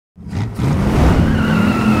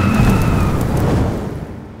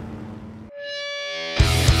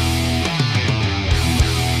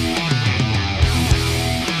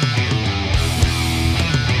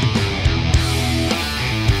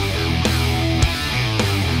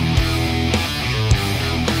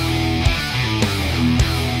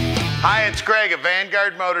Hi, it's Greg at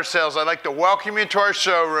Vanguard Motor Sales. I'd like to welcome you to our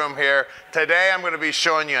showroom here. Today I'm going to be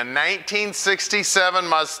showing you a 1967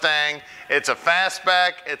 Mustang. It's a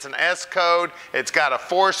fastback, it's an S-code, it's got a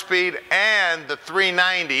 4-speed and the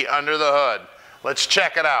 390 under the hood. Let's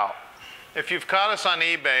check it out. If you've caught us on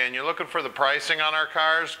eBay and you're looking for the pricing on our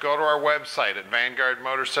cars, go to our website at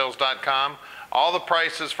vanguardmotorsales.com. All the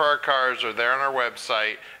prices for our cars are there on our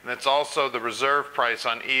website, and it's also the reserve price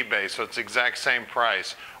on eBay, so it's the exact same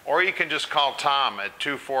price. Or you can just call Tom at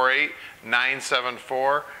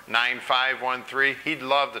 248-974-9513. He'd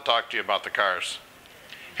love to talk to you about the cars.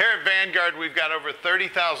 Here at Vanguard, we've got over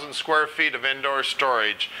 30,000 square feet of indoor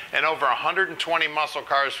storage and over 120 muscle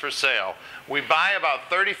cars for sale. We buy about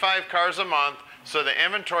 35 cars a month, so the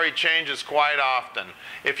inventory changes quite often.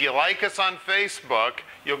 If you like us on Facebook,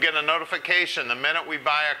 you'll get a notification the minute we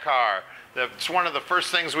buy a car. That's one of the first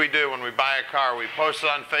things we do when we buy a car. We post it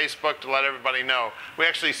on Facebook to let everybody know. We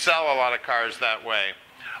actually sell a lot of cars that way.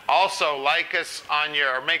 Also, like us on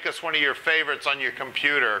or make us one of your favorites on your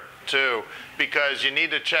computer too, because you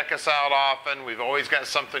need to check us out often. We've always got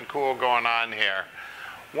something cool going on here.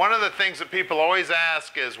 One of the things that people always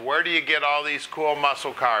ask is, where do you get all these cool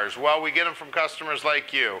muscle cars? Well, we get them from customers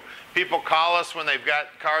like you. People call us when they've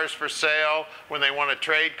got cars for sale, when they want to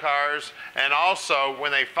trade cars, and also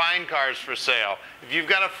when they find cars for sale. If you've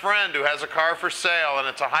got a friend who has a car for sale and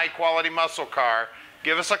it's a high quality muscle car,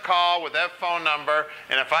 give us a call with that phone number,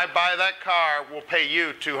 and if I buy that car, we'll pay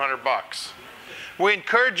you $200. We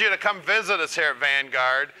encourage you to come visit us here at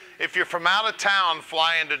Vanguard. If you're from out of town,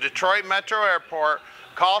 fly into Detroit Metro Airport,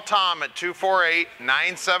 call Tom at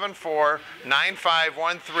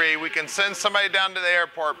 248-974-9513. We can send somebody down to the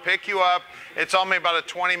airport, pick you up. It's only about a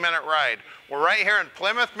 20-minute ride. We're right here in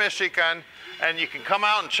Plymouth, Michigan, and you can come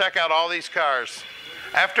out and check out all these cars.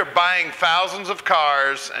 After buying thousands of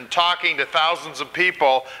cars and talking to thousands of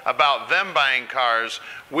people about them buying cars,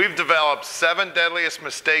 we've developed 7 deadliest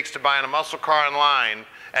mistakes to buying a muscle car online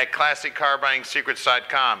at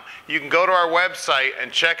ClassicCarBuyingSecrets.com. You can go to our website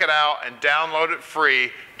and check it out and download it free.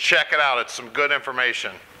 Check it out. It's some good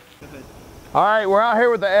information. All right, we're out here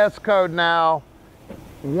with the S-code now.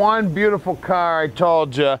 One beautiful car, I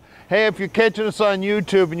told you. Hey, if you're catching us on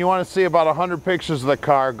YouTube and you want to see about 100 pictures of the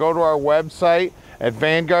car, go to our website at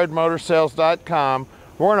VanguardMotorsales.com.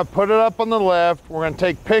 We're going to put it up on the left. We're going to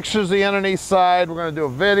take pictures of the underneath side. We're going to do a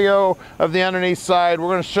video of the underneath side. We're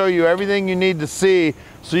going to show you everything you need to see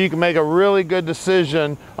so you can make a really good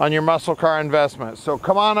decision on your muscle car investment. So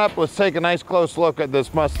come on up, let's take a nice close look at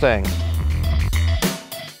this Mustang.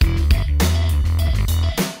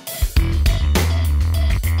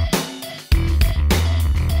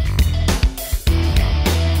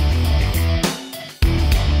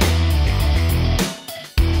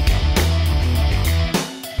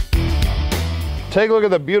 Take a look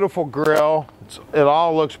at the beautiful grille. It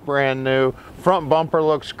all looks brand new. Front bumper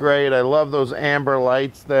looks great. I love those amber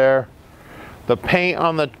lights there. The paint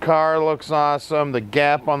on the car looks awesome. The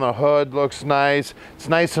gap on the hood looks nice. It's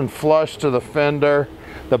nice and flush to the fender.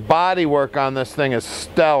 The body work on this thing is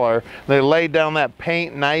stellar. They laid down that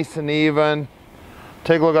paint nice and even.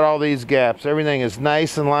 Take a look at all these gaps. Everything is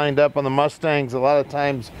nice and lined up on the Mustangs. A lot of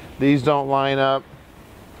times these don't line up.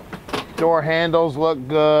 Door handles look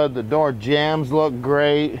good. The door jambs look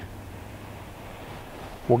great.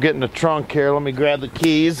 We'll get in the trunk here. Let me grab the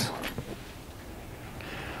keys.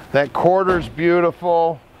 That quarter's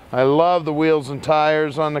beautiful. I love the wheels and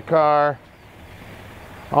tires on the car.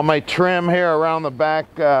 On my trim here around the back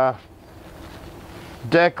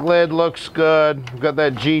deck lid looks good. We've got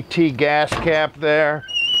that GT gas cap there.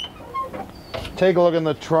 Take a look in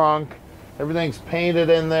the trunk. Everything's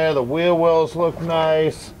painted in there. The wheel wells look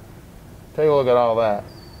nice. Take a look at all that.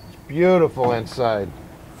 It's beautiful inside.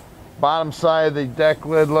 Bottom side of the deck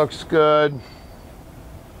lid looks good.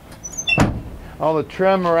 All the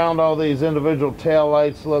trim around all these individual tail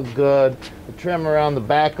lights look good. The trim around the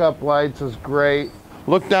backup lights is great.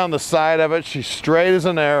 Look down the side of it. She's straight as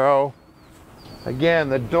an arrow. Again,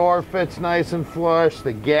 the door fits nice and flush.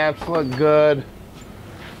 The gaps look good.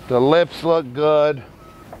 The lips look good.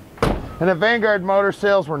 And at Vanguard Motor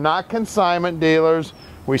Sales, we're not consignment dealers.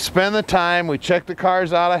 We spend the time, we check the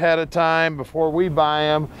cars out ahead of time before we buy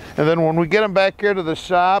them, and then when we get them back here to the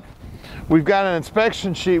shop, we've got an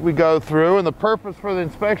inspection sheet we go through, and the purpose for the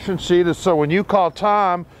inspection sheet is so when you call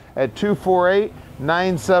Tom at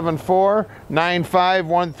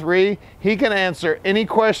 248-974-9513, he can answer any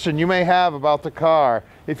question you may have about the car.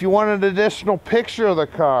 If you want an additional picture of the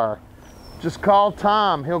car, just call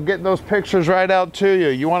Tom. He'll get those pictures right out to you.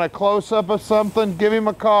 You want a close-up of something, give him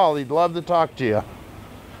a call. He'd love to talk to you.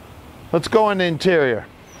 Let's go in the interior.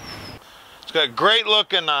 It's got great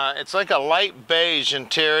looking, it's like a light beige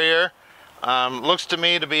interior. Looks to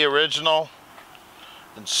me to be original.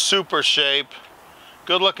 In super shape.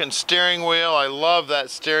 Good looking steering wheel. I love that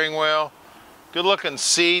steering wheel. Good looking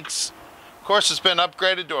seats. Of course, it's been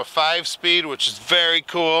upgraded to a 5-speed, which is very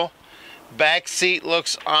cool. Back seat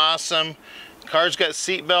looks awesome. Car's got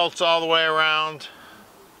seat belts all the way around.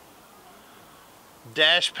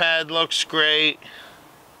 Dash pad looks great.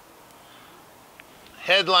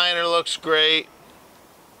 Headliner looks great.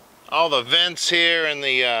 All the vents here and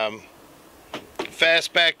the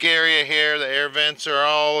fastback area here, the air vents are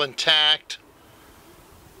all intact.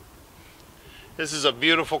 This is a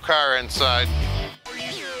beautiful car inside.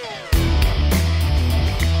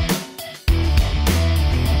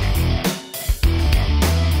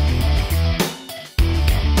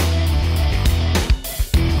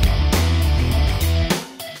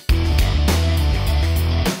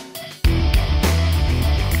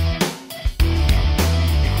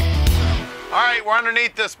 We're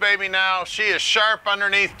underneath this baby now. She is sharp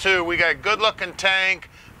underneath too. We got good looking tank,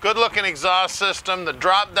 good looking exhaust system. The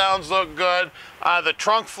drop downs look good. The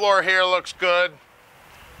trunk floor here looks good.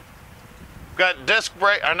 Got disc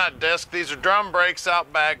brake, or not disc, these are drum brakes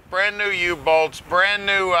out back. Brand new U-bolts, brand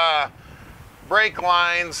new brake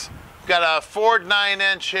lines. Got a Ford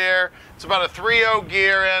 9-inch here. It's about a 3.0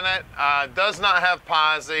 gear in it. Does not have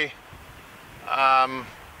posi.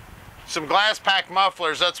 Some glass pack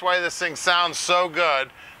mufflers, that's why this thing sounds so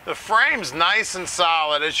good. The frame's nice and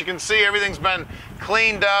solid. As you can see, everything's been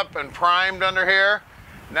cleaned up and primed under here.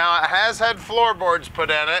 Now, it has had floorboards put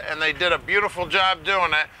in it, and they did a beautiful job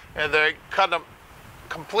doing it, and they cut them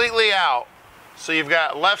completely out. So you've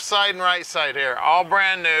got left side and right side here, all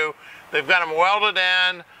brand new. They've got them welded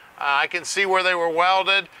in. I can see where they were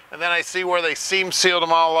welded, and then I see where they seam sealed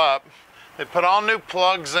them all up. They put all new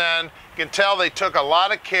plugs in. You can tell they took a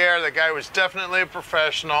lot of care. The guy was definitely a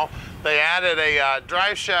professional. They added a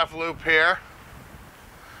drive shaft loop here.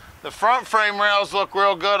 The front frame rails look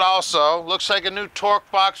real good also. Looks like a new torque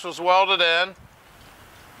box was welded in.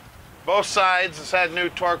 Both sides has had new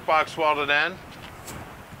torque box welded in.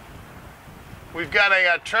 We've got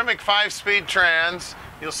a Tremec 5-speed trans.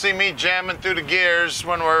 You'll see me jamming through the gears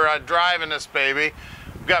when we're driving this baby.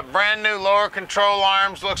 We've got brand new lower control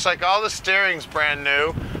arms. Looks like all the steering's brand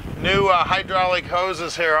new. New hydraulic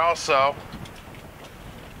hoses here also.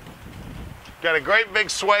 Got a great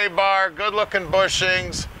big sway bar, good looking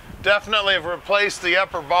bushings. Definitely have replaced the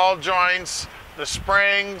upper ball joints, the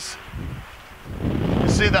springs. You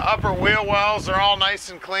see the upper wheel wells are all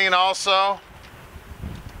nice and clean also.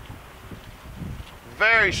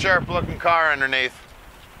 Very sharp looking car underneath.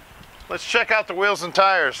 Let's check out the wheels and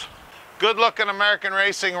tires. Good looking American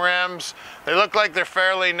Racing rims. They look like they're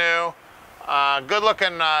fairly new. Good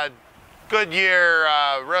looking Goodyear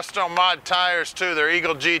Resto Mod tires too. They're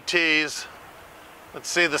Eagle GTs. Let's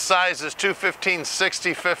see, the size is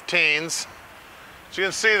 215/60 15s. So you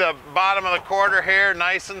can see the bottom of the quarter here,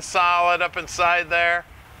 nice and solid up inside there.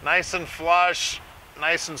 Nice and flush,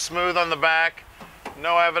 nice and smooth on the back.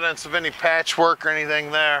 No evidence of any patchwork or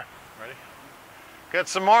anything there. Ready? Got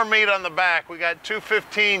some more meat on the back. We got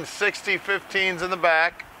 215/60 15s in the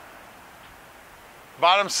back.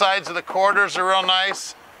 Bottom sides of the quarters are real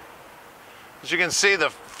nice. As you can see, the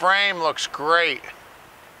frame looks great.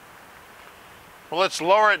 Well, let's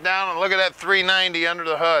lower it down and look at that 390 under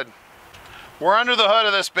the hood. We're under the hood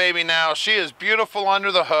of this baby now. She is beautiful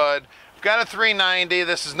under the hood. We've got a 390.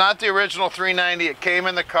 This is not the original 390. It came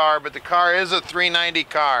in the car, but the car is a 390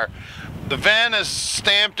 car. The VIN is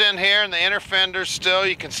stamped in here and the inner fender still,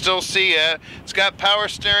 you can still see it. It's got power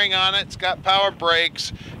steering on it. It's got power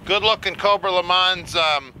brakes. Good looking Cobra Le Mans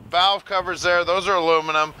valve covers there. Those are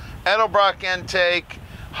aluminum. Edelbrock intake,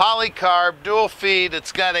 Holley carb, dual feed.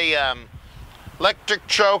 It's got a electric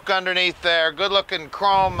choke underneath there. Good looking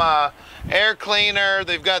chrome air cleaner.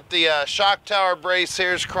 They've got the shock tower brace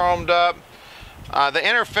here is chromed up. The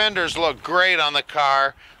inner fenders look great on the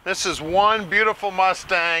car. This is one beautiful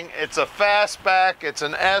Mustang. It's a fastback. It's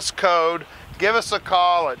an S code. Give us a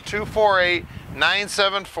call at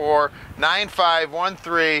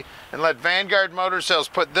 248-974-9513 and let Vanguard Motor Sales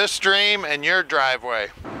put this dream in your driveway.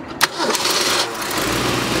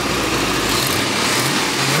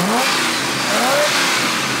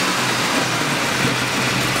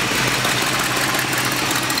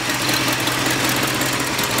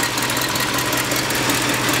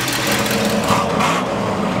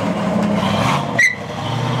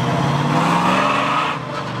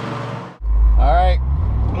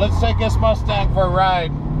 Let's take this Mustang for a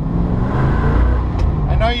ride.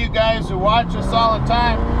 I know you guys who watch us all the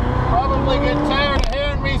time probably get tired of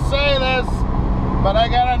hearing me say this, but I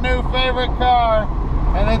got a new favorite car,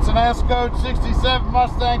 and it's an S-Code 67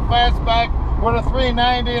 Mustang Fastback with a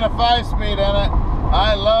 390 and a 5-speed in it.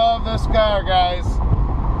 I love this car, guys.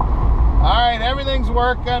 Alright, everything's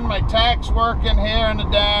working. My tach's working here in the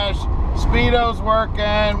dash. Speedo's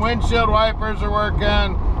working. Windshield wipers are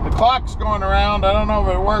working. The clock's going around. I don't know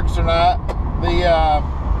if it works or not.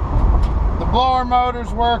 The blower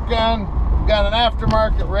motor's working. Got an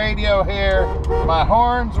aftermarket radio here. My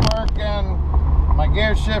horn's working. My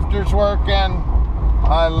gear shifter's working.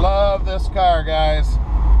 I love this car, guys.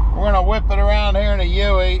 We're gonna whip it around here in a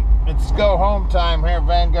Yui. It's go home time here at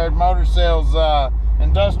Vanguard Motor Sales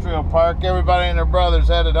Industrial Park. Everybody and their brothers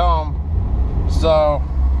headed home. So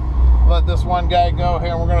let this one guy go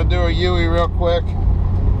here. We're gonna do a Yui real quick.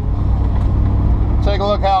 Take a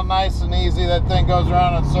look how nice and easy that thing goes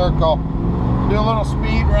around in a circle. Do a little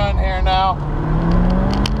speed run here now.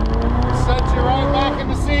 Set you right back in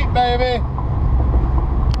the seat, baby.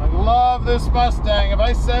 I love this Mustang. Have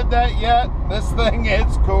I said that yet? This thing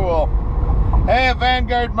is cool. Hey, at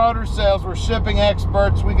Vanguard Motor Sales, we're shipping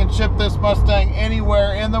experts. We can ship this Mustang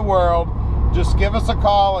anywhere in the world. Just give us a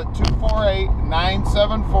call at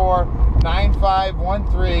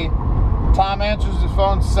 248-974-9513. Tom answers his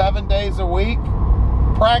phone 7 days a week,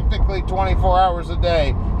 practically 24 hours a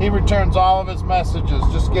day. He returns all of his messages.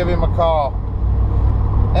 Just give him a call.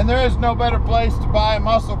 And there is no better place to buy a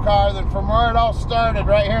muscle car than from where it all started,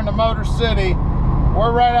 right here in the Motor City.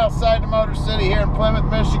 We're right outside the Motor City here in Plymouth,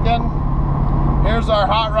 Michigan. Here's our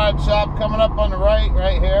hot rod shop coming up on the right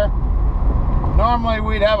here. Normally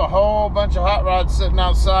we'd have a whole bunch of hot rods sitting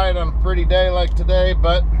outside on a pretty day like today,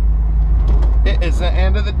 but it is the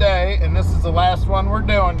end of the day, and this is the last one we're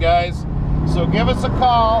doing, guys. So give us a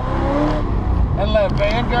call and let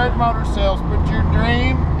Vanguard Motor Sales put your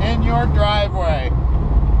dream in your driveway.